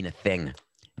doesn't mean a thing.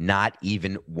 Not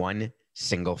even one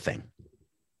single thing.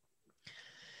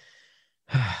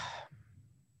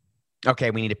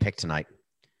 Okay, we need a pick tonight.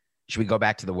 Should we go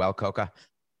back to the well, Coca?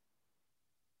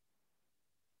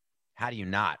 How do you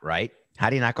not, right? How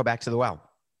do you not go back to the well?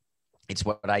 It's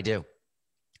what I do.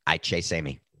 I chase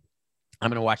Amy. I'm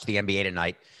going to watch the NBA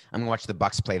tonight. I'm going to watch the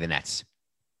Bucks play the Nets.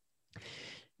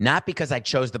 Not because I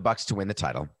chose the Bucks to win the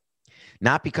title.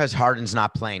 Not because Harden's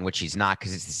not playing, which he's not,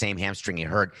 because it's the same hamstring he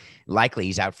hurt. Likely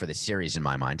he's out for the series in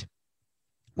my mind.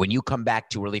 When you come back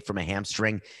too early from a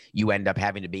hamstring, you end up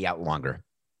having to be out longer.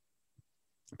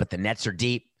 But the Nets are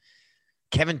deep.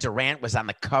 Kevin Durant was on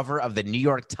the cover of the New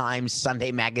York Times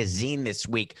Sunday magazine this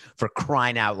week, for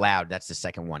crying out loud. That's the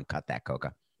second one. Cut that,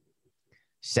 Coca.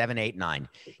 7, 8, 9.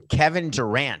 Kevin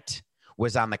Durant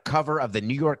was on the cover of the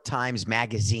New York Times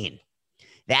magazine.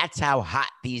 That's how hot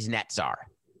these Nets are.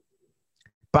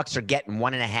 Bucks are getting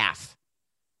 1.5.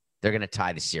 They're going to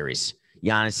tie the series.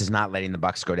 Giannis is not letting the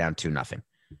Bucks go down 2-0.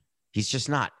 He's just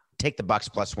not. Take the Bucks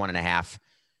 +1.5,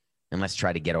 and let's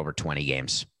try to get over 20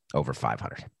 games, over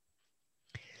 500.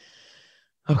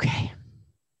 Okay.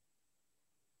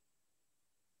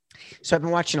 So I've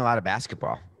been watching a lot of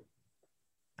basketball.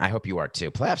 I hope you are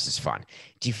too. Playoffs is fun.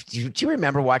 Do you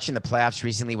remember watching the playoffs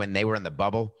recently when they were in the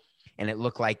bubble and it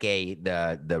looked like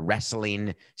the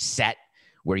wrestling set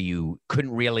where you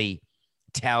couldn't really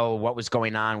tell what was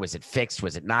going on? Was it fixed?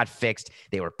 Was it not fixed?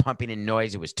 They were pumping in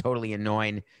noise. It was totally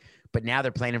annoying. But now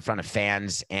they're playing in front of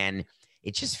fans, and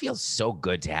it just feels so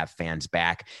good to have fans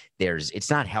back. It's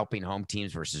not helping home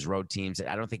teams versus road teams.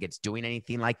 I don't think it's doing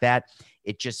anything like that.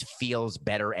 It just feels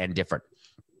better and different.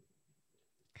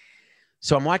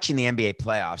 So I'm watching the NBA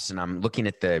playoffs, and I'm looking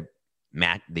at the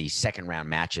second round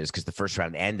matches because the first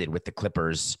round ended with the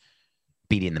Clippers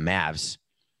beating the Mavs.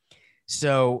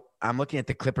 So I'm looking at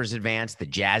the Clippers advanced, the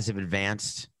Jazz have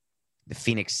advanced, the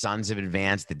Phoenix Suns have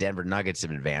advanced, the Denver Nuggets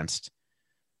have advanced.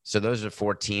 So those are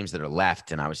 4 teams that are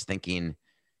left. And I was thinking,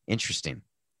 interesting.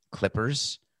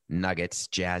 Clippers, Nuggets,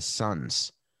 Jazz,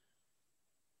 Suns.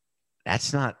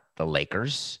 That's not the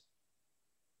Lakers.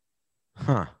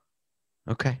 Huh.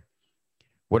 Okay.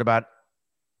 What about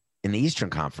in the Eastern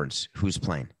Conference? Who's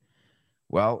playing?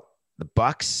 Well, the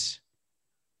Bucks,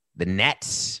 the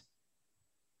Nets.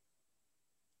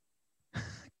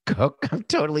 Coke, I'm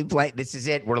totally blank. This is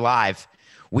it. We're live.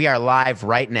 We are live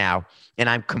right now, and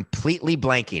I'm completely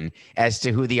blanking as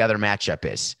to who the other matchup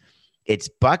is. It's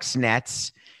Bucks,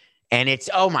 Nets, and it's,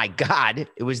 oh my God,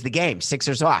 it was the game,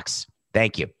 Sixers, Hawks.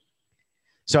 Thank you.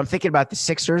 So I'm thinking about the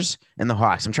Sixers and the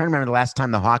Hawks. I'm trying to remember the last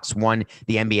time the Hawks won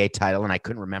the NBA title, and I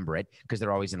couldn't remember it because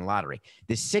they're always in the lottery.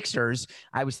 The Sixers,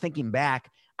 I was thinking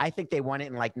back, I think they won it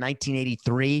in like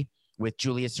 1983 with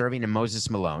Julius Erving and Moses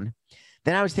Malone.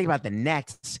 Then I was thinking about the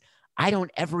Nets. I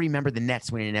don't ever remember the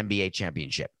Nets winning an NBA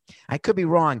championship. I could be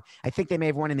wrong. I think they may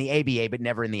have won in the ABA, but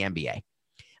never in the NBA.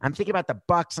 I'm thinking about the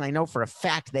Bucks, and I know for a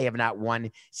fact they have not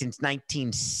won since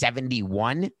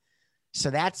 1971. So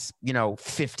that's,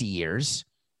 50 years.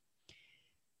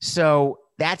 So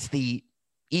that's the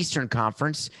Eastern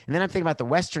Conference. And then I'm thinking about the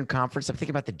Western Conference. I'm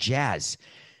thinking about the Jazz.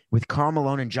 With Karl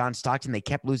Malone and John Stockton, they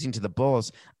kept losing to the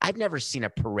Bulls. I've never seen a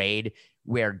parade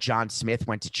where John Smith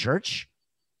went to church.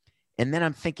 And then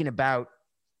I'm thinking about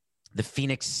the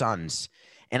Phoenix Suns.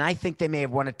 And I think they may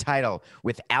have won a title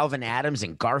with Alvin Adams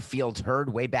and Garfield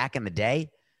Hurd way back in the day.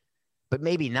 But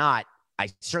maybe not. I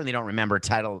certainly don't remember a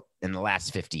title in the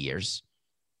last 50 years.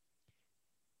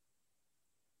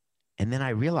 And then I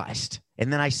realized,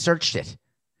 and then I searched it.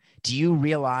 Do you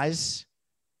realize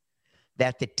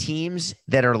that the teams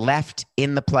that are left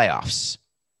in the playoffs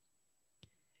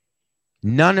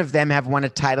None of them have won a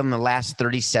title in the last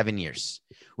 37 years,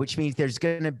 which means there's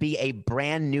going to be a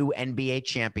brand new NBA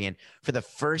champion for the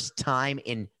first time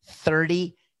in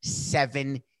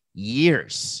 37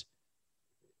 years.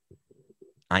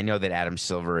 I know that Adam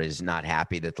Silver is not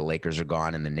happy that the Lakers are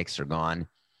gone and the Knicks are gone,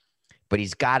 but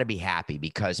he's got to be happy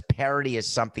because parity is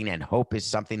something and hope is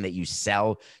something that you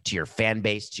sell to your fan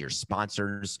base, to your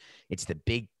sponsors. It's the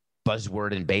big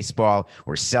buzzword in baseball.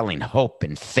 We're selling hope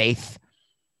and faith.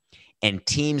 And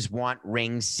teams want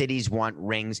rings, cities want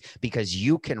rings because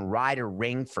you can ride a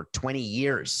ring for 20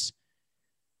 years.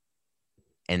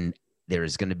 And there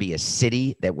is going to be a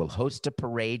city that will host a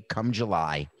parade come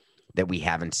July that we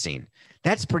haven't seen.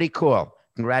 That's pretty cool.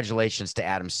 Congratulations to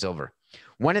Adam Silver.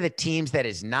 One of the teams that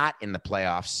is not in the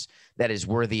playoffs that is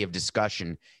worthy of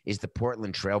discussion is the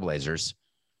Portland Trailblazers.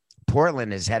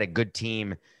 Portland has had a good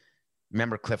team.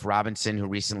 Remember Cliff Robinson, who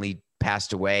recently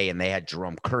passed away, and they had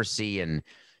Jerome Kersey and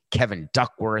Kevin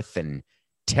Duckworth and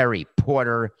Terry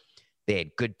Porter. They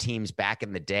had good teams back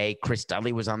in the day. Chris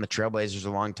Dudley was on the Trailblazers a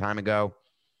long time ago.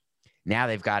 Now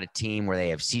they've got a team where they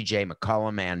have CJ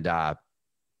McCollum and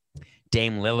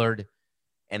Dame Lillard,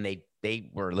 and they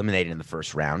were eliminated in the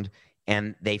first round,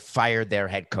 and they fired their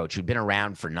head coach who'd been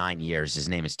around for 9 years. His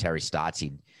name is Terry Stotts.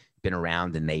 He'd been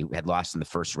around, and they had lost in the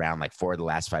first round like 4 of the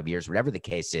last 5 years. Whatever the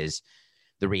case is,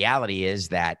 the reality is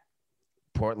that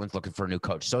Portland's looking for a new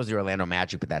coach. So is the Orlando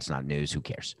Magic, but that's not news. Who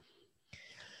cares?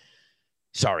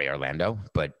 Sorry, Orlando,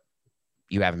 but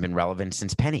you haven't been relevant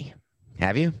since Penny.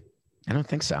 Have you? I don't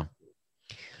think so.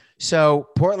 So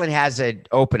Portland has an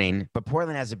opening, but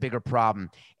Portland has a bigger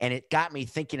problem. And it got me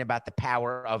thinking about the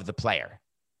power of the player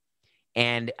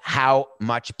and how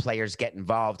much players get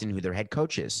involved in who their head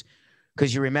coach is.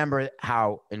 Because you remember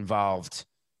how involved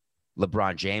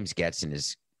LeBron James gets in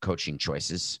his coaching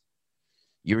choices.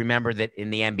 You remember that in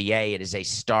the NBA, it is a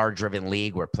star-driven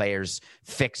league where players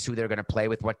fix who they're going to play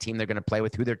with, what team they're going to play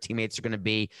with, who their teammates are going to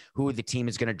be, who the team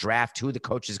is going to draft, who the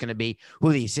coach is going to be,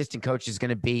 who the assistant coach is going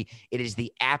to be. It is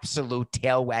the absolute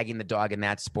tail wagging the dog in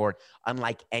that sport,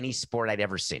 unlike any sport I'd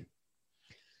ever seen.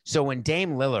 So when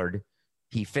Dame Lillard,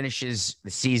 he finishes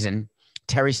the season,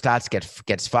 Terry Stotts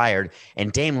gets fired,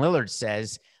 and Dame Lillard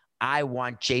says, I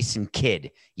want Jason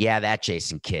Kidd. Yeah, that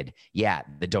Jason Kidd. Yeah,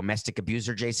 the domestic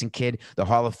abuser Jason Kidd, the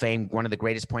Hall of Fame, one of the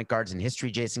greatest point guards in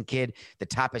history, Jason Kidd, the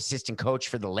top assistant coach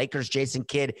for the Lakers, Jason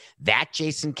Kidd, that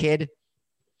Jason Kidd.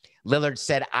 Lillard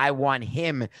said, I want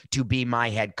him to be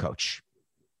my head coach.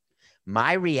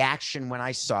 My reaction when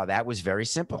I saw that was very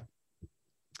simple.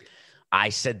 I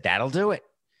said, that'll do it.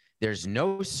 There's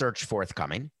no search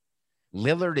forthcoming.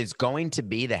 Lillard is going to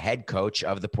be the head coach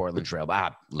of the Portland Trail.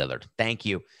 Lillard, thank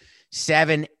you.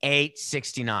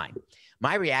 7-8-69.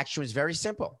 My reaction was very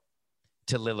simple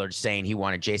to Lillard saying he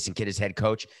wanted Jason Kidd as head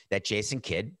coach, that Jason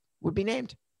Kidd would be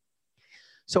named.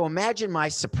 So imagine my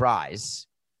surprise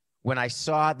when I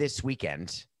saw this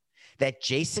weekend that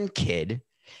Jason Kidd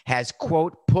has,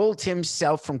 quote, pulled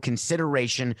himself from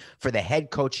consideration for the head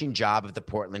coaching job of the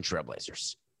Portland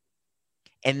Trailblazers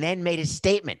and then made a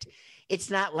statement. It's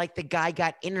not like the guy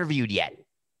got interviewed yet.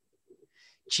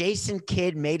 Jason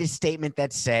Kidd made a statement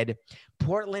that said,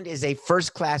 Portland is a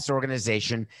first-class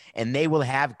organization and they will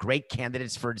have great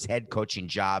candidates for his head coaching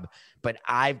job, but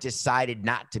I've decided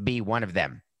not to be one of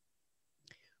them.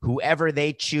 Whoever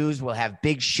they choose will have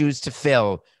big shoes to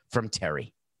fill from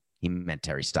Terry. He meant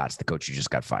Terry Stotts, the coach who just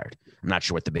got fired. I'm not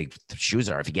sure what the big shoes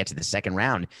are. If you get to the second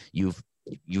round, you've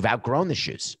outgrown the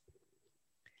shoes.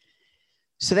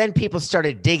 So then people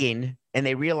started digging, and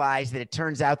they realized that it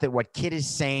turns out that what Kidd is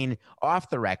saying off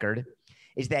the record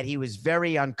is that he was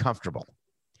very uncomfortable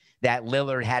that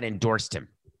Lillard had endorsed him.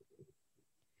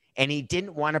 And he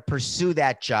didn't want to pursue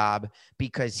that job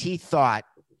because he thought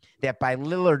that by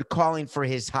Lillard calling for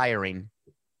his hiring,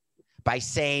 by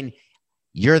saying,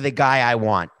 you're the guy I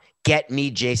want, get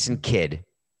me Jason Kidd,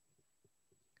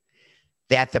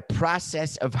 that the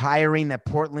process of hiring that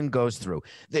Portland goes through,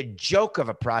 the joke of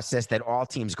a process that all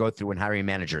teams go through when hiring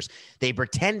managers, they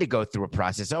pretend to go through a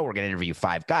process. Oh, we're going to interview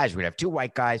 5 guys. We're going to have 2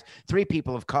 white guys, 3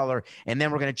 people of color, and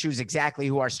then we're going to choose exactly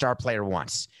who our star player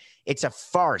wants. It's a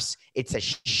farce. It's a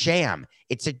sham.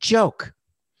 It's a joke.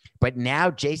 But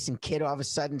now Jason Kidd all of a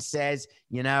sudden says,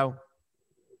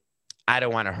 I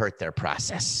don't want to hurt their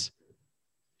process.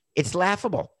 It's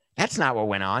laughable. That's not what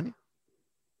went on.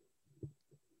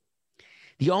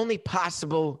 The only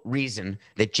possible reason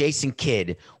that Jason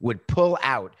Kidd would pull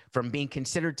out from being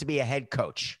considered to be a head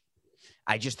coach,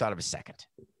 I just thought of a second.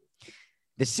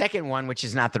 The second one, which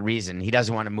is not the reason, he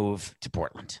doesn't want to move to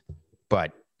Portland.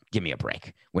 But give me a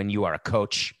break. When you are a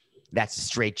coach That's a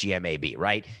straight GMAB,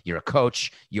 right? You're a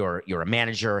coach, you're a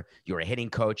manager, you're a hitting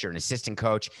coach, you're an assistant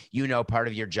coach. You know, part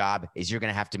of your job is you're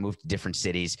going to have to move to different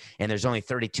cities, and there's only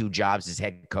 32 jobs as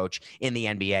head coach in the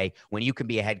NBA. When you can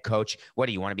be a head coach, what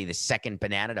do you want to be, the second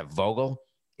banana to Vogel?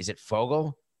 Is it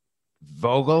Vogel?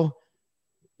 Vogel?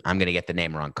 I'm going to get the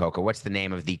name wrong, Coco. What's the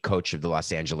name of the coach of the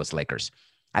Los Angeles Lakers?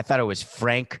 I thought it was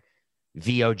Frank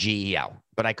Vogel,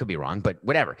 but I could be wrong, but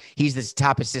whatever. He's the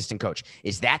top assistant coach.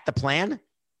 Is that the plan?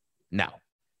 No,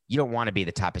 you don't want to be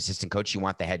the top assistant coach. You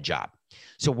want the head job.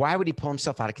 So why would he pull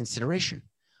himself out of consideration?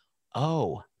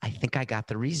 Oh, I think I got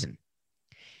the reason.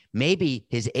 Maybe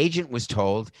his agent was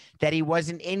told that he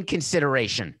wasn't in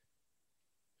consideration.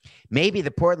 Maybe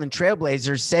the Portland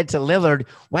Trailblazers said to Lillard,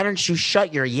 why don't you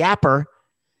shut your yapper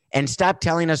and stop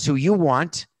telling us who you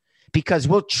want, because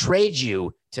we'll trade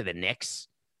you to the Knicks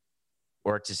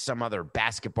or to some other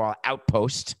basketball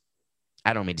outpost.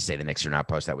 I don't mean to say the Knicks are an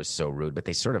outpost. That was so rude, but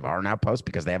they sort of are an outpost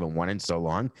because they haven't won in so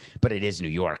long. But it is New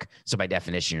York. So by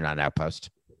definition, you're not an outpost.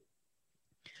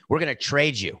 We're going to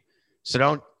trade you. So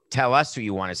don't tell us who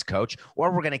you want as coach,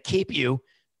 or we're going to keep you,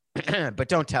 but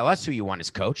don't tell us who you want as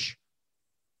coach.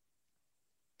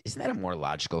 Isn't that a more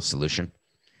logical solution?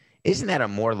 Isn't that a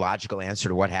more logical answer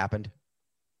to what happened?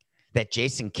 That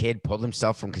Jason Kidd pulled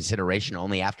himself from consideration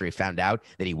only after he found out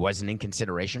that he wasn't in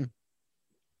consideration?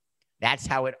 That's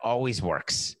how it always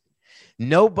works.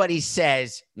 Nobody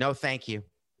says, no, thank you.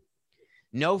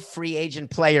 No free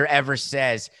agent player ever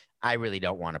says, I really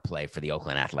don't want to play for the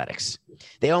Oakland Athletics.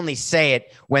 They only say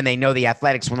it when they know the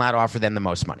Athletics will not offer them the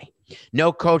most money.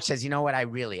 No coach says, you know what, I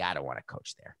don't want to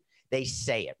coach there. They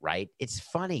say it, right? It's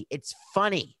funny. It's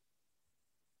funny.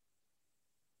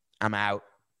 I'm out.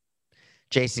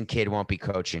 Jason Kidd won't be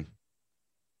coaching.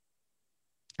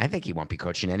 I think he won't be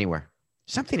coaching anywhere.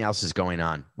 Something else is going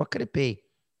on. What could it be?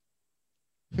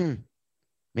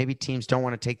 Maybe teams don't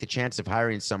want to take the chance of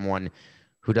hiring someone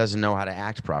who doesn't know how to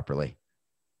act properly.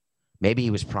 Maybe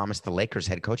he was promised the Lakers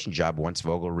head coaching job once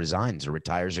Vogel resigns or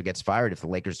retires or gets fired if the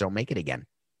Lakers don't make it again.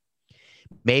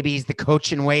 Maybe he's the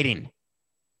coach in waiting.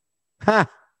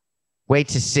 Wait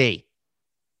to see.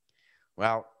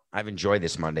 Well, I've enjoyed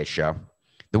this Monday show.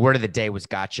 The word of the day was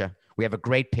gotcha. We have a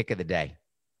great pick of the day.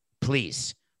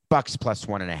 Please, Bucks plus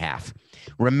 1.5.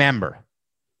 Remember,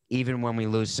 even when we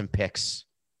lose some picks,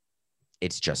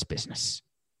 it's just business.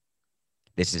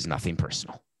 This is nothing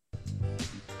personal.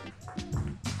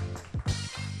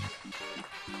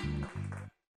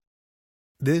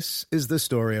 This is the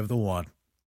story of the one.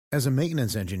 As a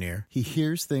maintenance engineer, he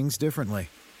hears things differently.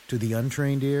 To the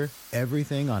untrained ear,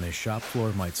 everything on his shop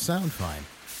floor might sound fine,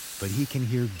 but he can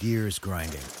hear gears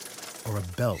grinding or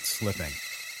a belt slipping.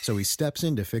 So he steps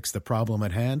in to fix the problem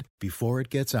at hand before it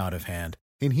gets out of hand.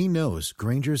 And he knows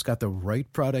Grainger's got the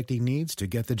right product he needs to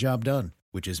get the job done,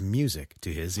 which is music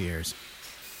to his ears.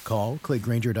 Call, click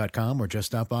Grainger.com, or just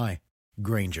stop by.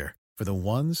 Grainger, for the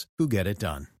ones who get it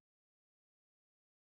done.